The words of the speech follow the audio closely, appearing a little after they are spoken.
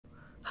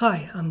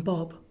Hi, I'm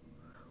Bob.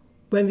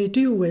 When we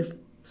deal with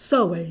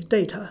survey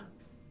data,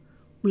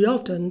 we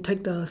often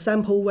take the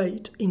sample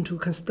weight into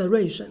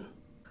consideration.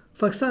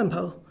 For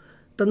example,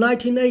 the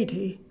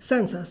 1980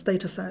 census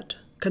dataset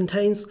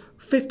contains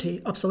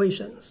 50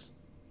 observations.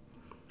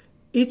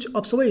 Each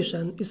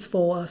observation is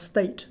for a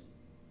state.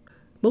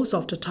 Most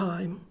of the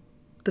time,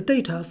 the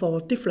data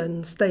for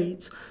different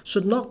states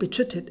should not be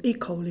treated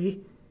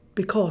equally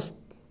because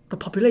the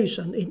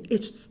population in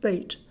each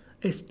state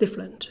is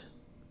different.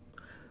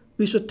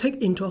 We should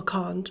take into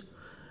account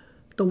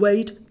the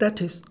weight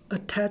that is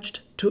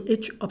attached to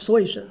each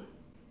observation.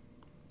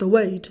 The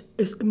weight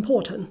is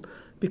important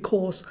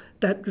because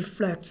that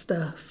reflects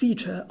the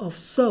feature of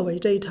survey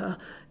data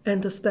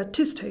and the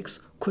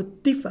statistics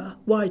could differ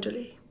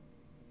widely.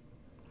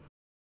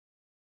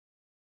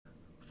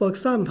 For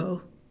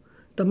example,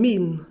 the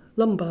mean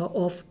number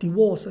of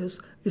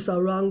divorces is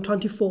around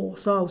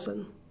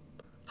 24,000.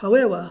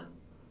 However,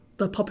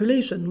 the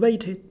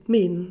population-weighted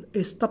mean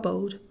is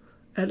doubled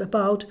at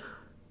about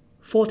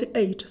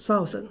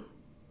 48,000.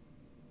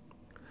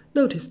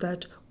 Notice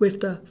that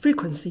with the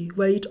frequency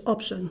weight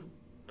option,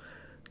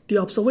 the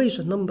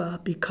observation number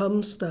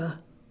becomes the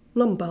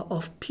number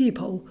of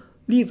people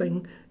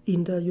living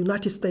in the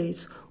United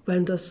States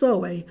when the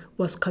survey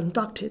was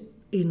conducted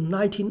in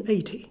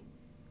 1980.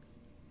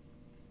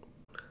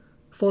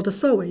 For the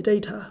survey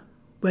data,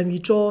 when we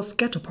draw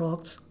scatter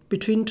plots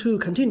between two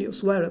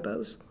continuous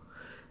variables,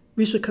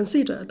 we should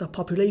consider the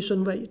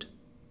population weight.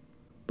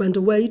 When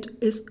the weight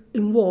is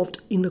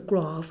involved in the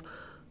graph,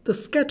 the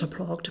scatter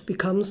plot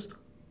becomes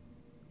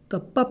the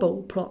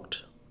bubble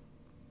plot.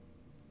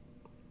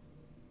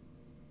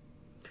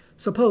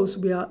 Suppose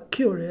we are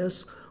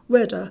curious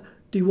whether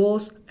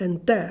divorce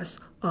and death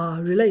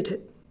are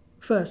related.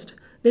 First,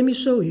 let me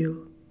show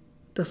you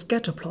the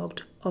scatter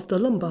plot of the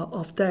number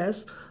of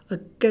deaths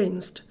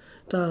against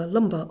the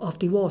number of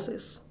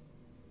divorces.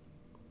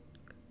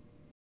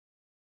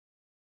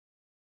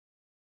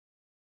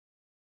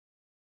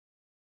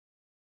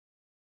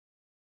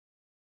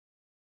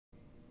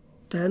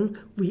 Then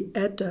we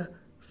add the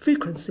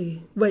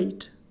frequency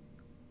weight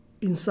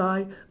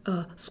inside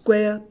a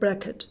square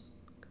bracket.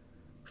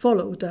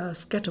 Follow the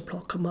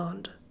scatterplot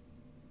command.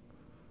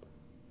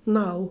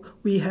 Now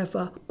we have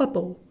a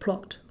bubble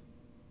plot.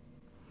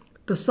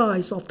 The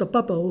size of the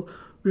bubble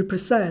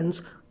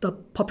represents the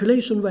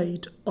population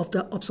weight of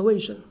the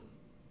observation.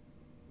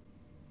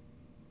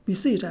 We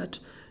see that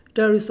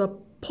there is a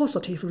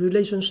positive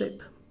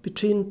relationship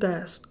between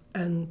death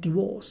and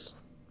divorce.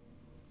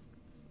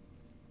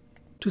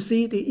 To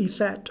see the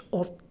effect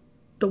of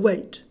the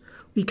weight,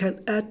 we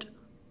can add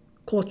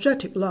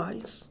quadratic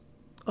lines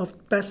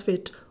of best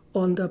fit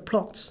on the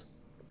plots.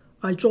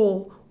 I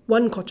draw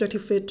one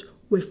quadratic fit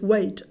with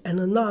weight and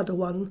another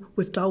one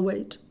without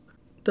weight.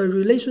 The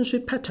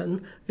relationship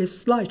pattern is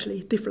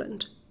slightly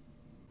different.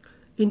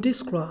 In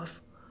this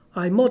graph,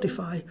 I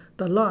modify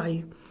the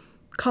line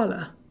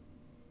color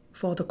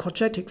for the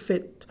quadratic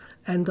fit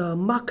and the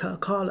marker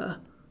color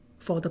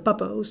for the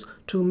bubbles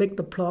to make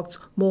the plots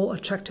more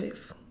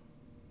attractive.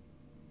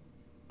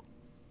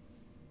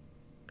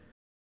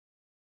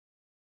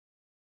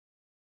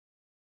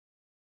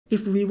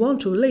 If we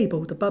want to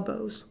label the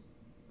bubbles,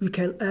 we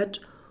can add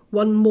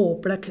one more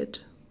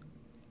bracket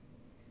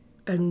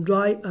and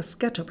write a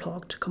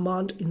scatterplot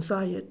command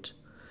inside it.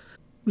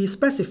 We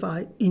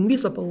specify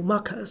invisible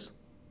markers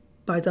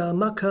by the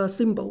marker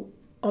symbol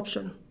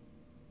option.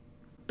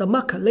 The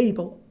marker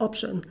label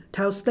option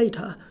tells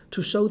data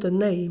to show the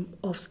name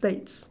of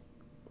states.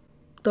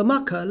 The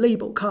marker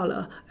label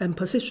color and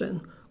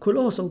position could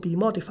also be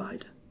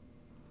modified.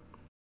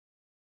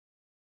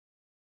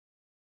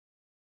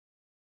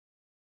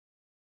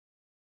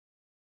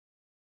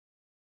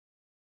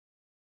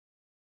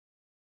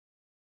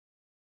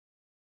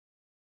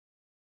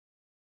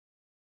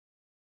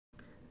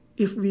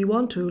 If we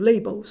want to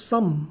label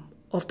some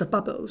of the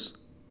bubbles,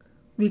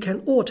 we can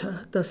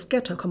alter the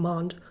scatter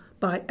command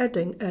by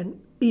adding an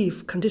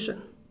if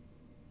condition.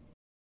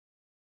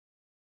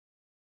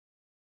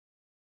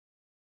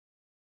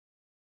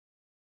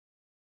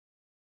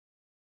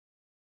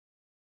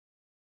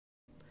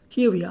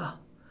 Here we are.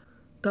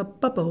 The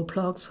bubble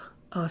plots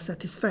are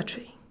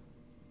satisfactory.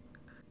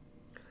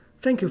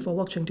 Thank you for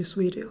watching this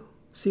video.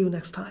 See you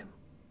next time.